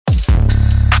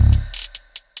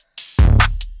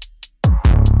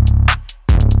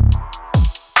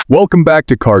Welcome back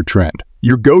to Car Trend,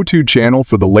 your go-to channel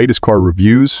for the latest car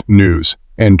reviews, news,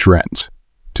 and trends.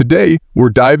 Today, we're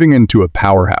diving into a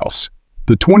powerhouse,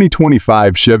 the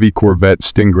 2025 Chevy Corvette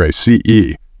Stingray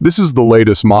CE. This is the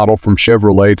latest model from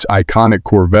Chevrolet's iconic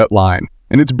Corvette line,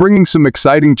 and it's bringing some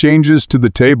exciting changes to the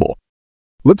table.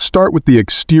 Let's start with the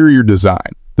exterior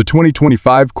design. The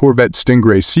 2025 Corvette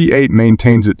Stingray C8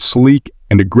 maintains its sleek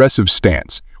and aggressive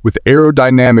stance, with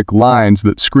aerodynamic lines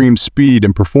that scream speed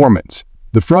and performance.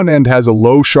 The front end has a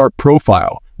low, sharp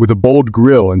profile, with a bold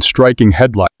grille and striking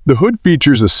headlight. The hood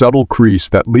features a subtle crease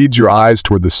that leads your eyes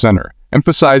toward the center,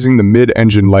 emphasizing the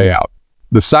mid-engine layout.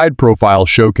 The side profile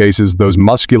showcases those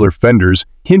muscular fenders,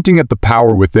 hinting at the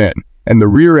power within, and the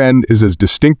rear end is as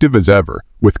distinctive as ever,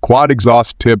 with quad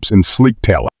exhaust tips and sleek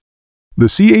taillights. The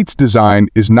C8's design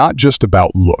is not just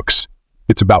about looks,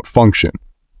 it's about function.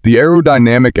 The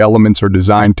aerodynamic elements are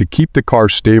designed to keep the car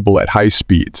stable at high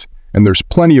speeds, and there's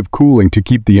plenty of cooling to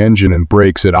keep the engine and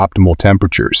brakes at optimal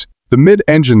temperatures. The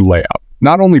mid-engine layout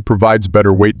not only provides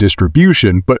better weight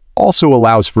distribution, but also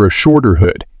allows for a shorter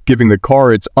hood, giving the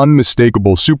car its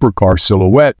unmistakable supercar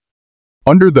silhouette.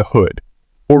 Under the hood,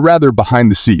 or rather behind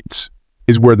the seats,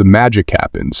 is where the magic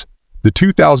happens. The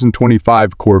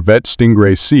 2025 Corvette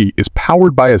Stingray C is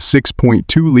powered by a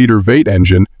 6.2-liter V8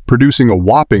 engine, producing a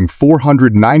whopping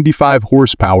 495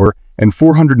 horsepower and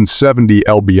 470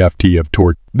 lb-ft of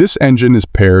torque. This engine is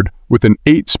paired with an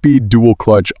 8-speed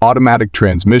dual-clutch automatic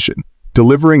transmission,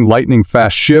 delivering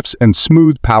lightning-fast shifts and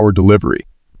smooth power delivery.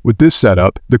 With this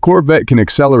setup, the Corvette can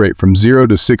accelerate from 0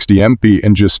 to 60 mph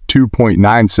in just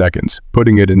 2.9 seconds,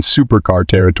 putting it in supercar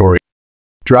territory.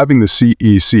 Driving the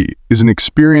CEC is an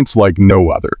experience like no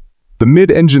other. The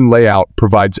mid-engine layout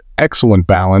provides excellent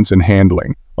balance and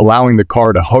handling, allowing the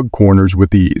car to hug corners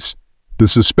with ease. The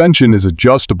suspension is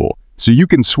adjustable, so you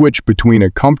can switch between a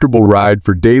comfortable ride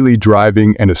for daily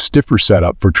driving and a stiffer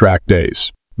setup for track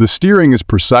days. The steering is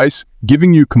precise,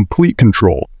 giving you complete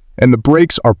control, and the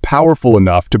brakes are powerful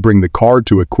enough to bring the car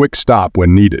to a quick stop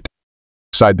when needed.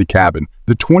 Inside the cabin,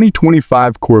 the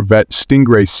 2025 Corvette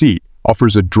Stingray C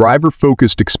offers a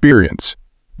driver-focused experience.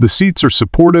 The seats are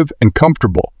supportive and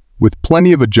comfortable, with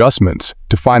plenty of adjustments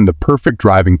to find the perfect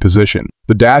driving position.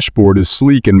 The dashboard is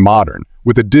sleek and modern,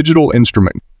 with a digital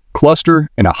instrument cluster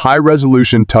and a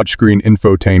high-resolution touchscreen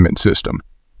infotainment system.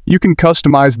 You can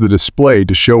customize the display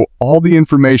to show all the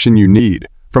information you need,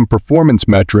 from performance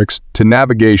metrics to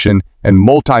navigation and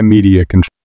multimedia control.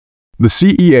 The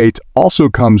CE8 also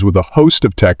comes with a host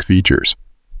of tech features.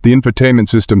 The infotainment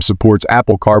system supports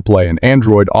Apple CarPlay and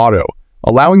Android Auto,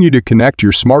 allowing you to connect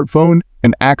your smartphone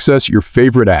and access your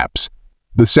favorite apps.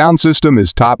 The sound system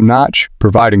is top-notch,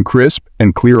 providing crisp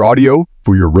and clear audio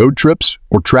for your road trips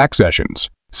or track sessions.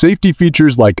 Safety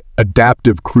features like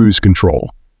adaptive cruise control,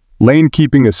 lane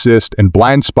keeping assist, and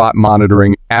blind spot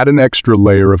monitoring add an extra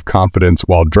layer of confidence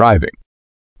while driving.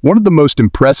 One of the most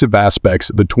impressive aspects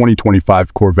of the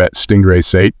 2025 Corvette Stingray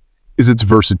C8 is its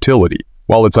versatility.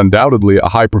 While it's undoubtedly a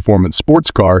high-performance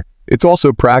sports car, it's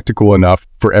also practical enough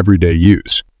for everyday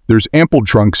use. There's ample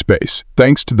trunk space,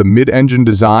 thanks to the mid-engine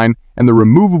design, and the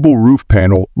removable roof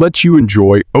panel lets you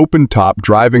enjoy open-top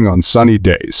driving on sunny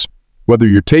days. Whether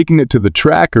you're taking it to the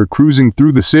track or cruising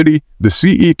through the city, the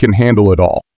CE can handle it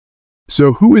all.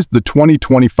 So who is the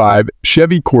 2025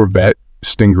 Chevy Corvette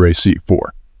Stingray C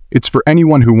for? It's for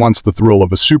anyone who wants the thrill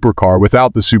of a supercar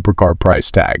without the supercar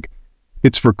price tag.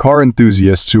 It's for car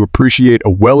enthusiasts who appreciate a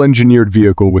well-engineered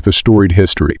vehicle with a storied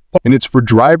history. And it's for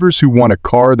drivers who want a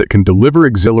car that can deliver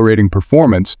exhilarating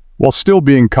performance while still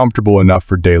being comfortable enough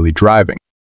for daily driving.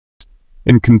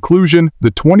 In conclusion,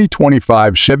 the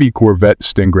 2025 Chevy Corvette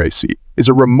Stingray C is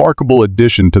a remarkable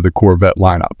addition to the Corvette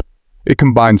lineup. It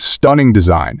combines stunning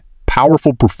design,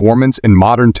 powerful performance, and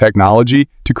modern technology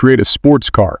to create a sports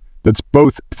car that's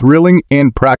both thrilling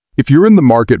and practical. If you're in the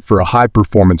market for a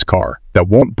high-performance car that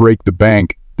won't break the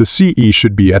bank, the CE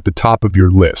should be at the top of your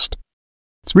list.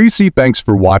 3C, thanks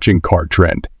for watching Car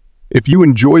Trend. If you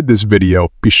enjoyed this video,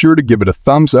 be sure to give it a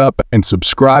thumbs up and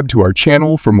subscribe to our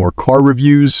channel for more car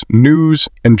reviews, news,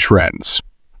 and trends.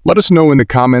 Let us know in the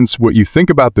comments what you think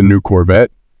about the new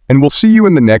Corvette, and we'll see you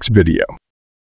in the next video.